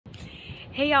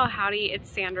Hey y'all, howdy, it's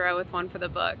Sandra with One for the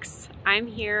Books. I'm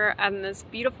here on this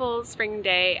beautiful spring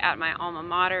day at my alma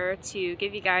mater to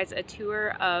give you guys a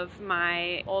tour of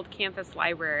my old campus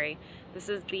library. This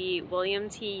is the William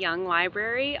T. Young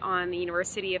Library on the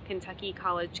University of Kentucky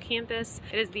College campus.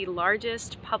 It is the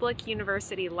largest public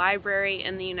university library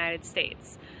in the United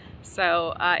States.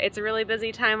 So it's a really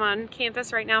busy time on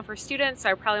campus right now for students,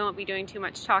 so I probably won't be doing too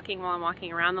much talking while I'm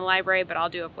walking around the library, but I'll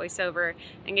do a voiceover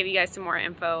and give you guys some more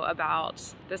info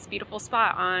about this beautiful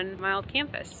spot on my old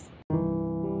campus.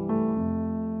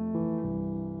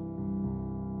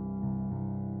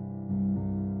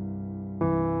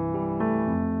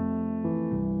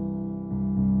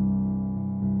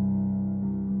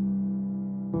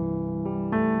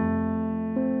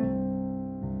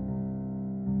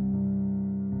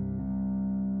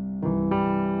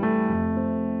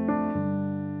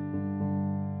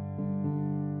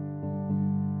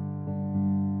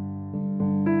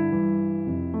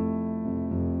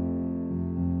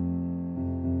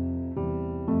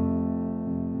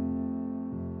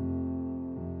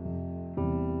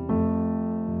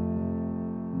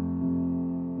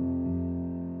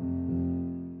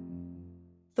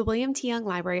 The William T. Young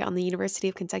Library on the University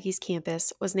of Kentucky's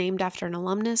campus was named after an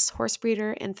alumnus, horse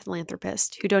breeder, and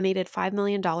philanthropist who donated $5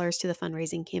 million to the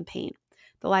fundraising campaign.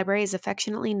 The library is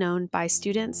affectionately known by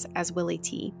students as Willie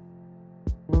T.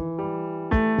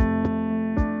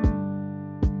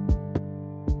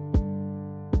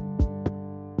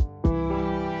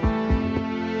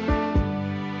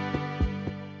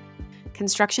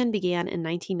 Construction began in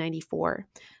 1994.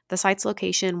 The site's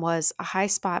location was a high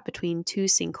spot between two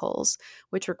sinkholes,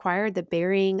 which required the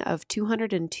burying of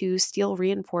 202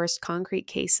 steel-reinforced concrete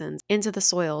caissons into the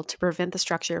soil to prevent the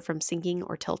structure from sinking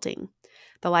or tilting.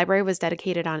 The library was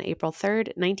dedicated on April 3,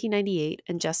 1998,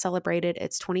 and just celebrated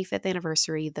its 25th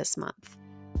anniversary this month.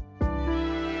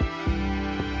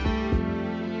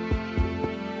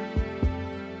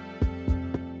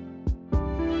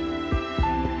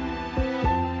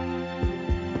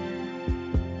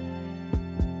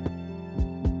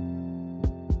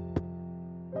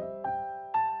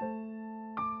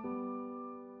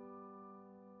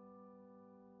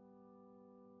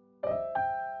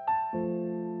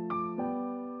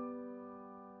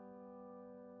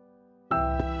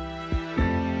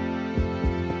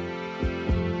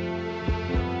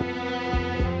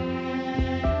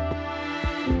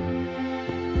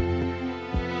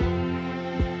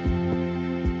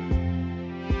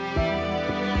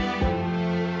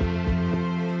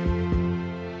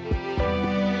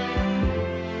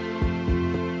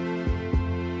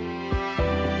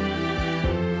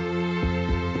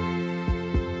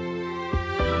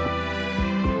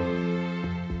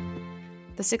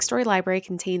 The six-story library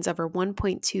contains over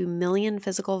 1.2 million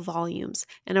physical volumes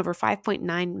and over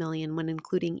 5.9 million when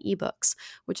including ebooks,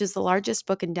 which is the largest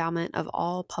book endowment of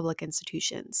all public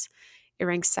institutions. It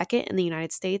ranks second in the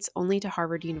United States only to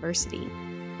Harvard University.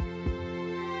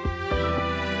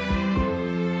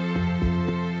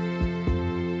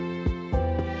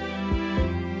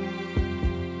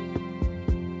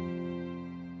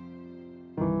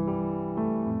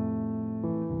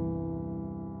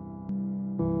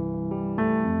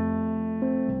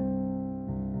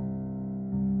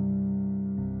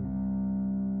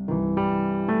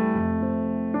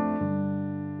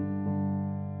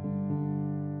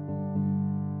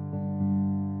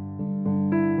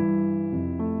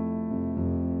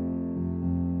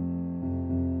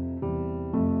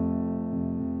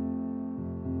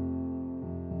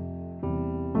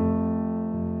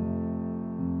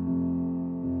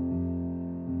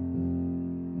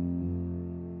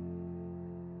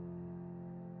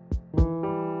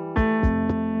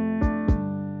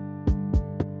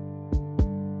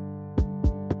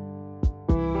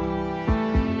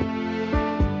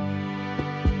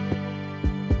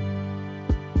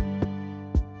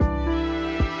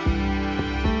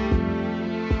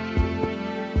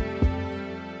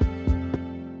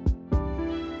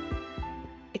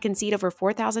 It can seat over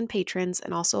 4,000 patrons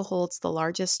and also holds the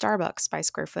largest Starbucks by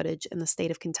square footage in the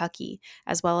state of Kentucky,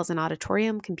 as well as an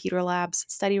auditorium, computer labs,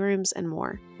 study rooms, and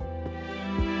more.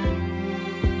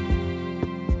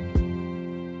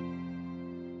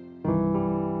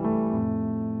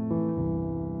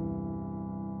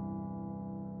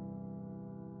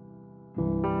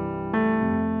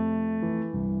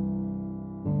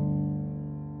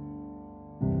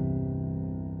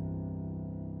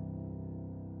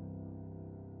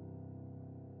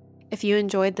 If you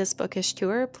enjoyed this bookish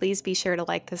tour, please be sure to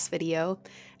like this video.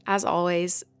 As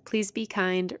always, please be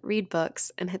kind, read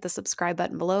books, and hit the subscribe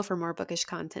button below for more bookish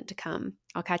content to come.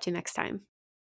 I'll catch you next time.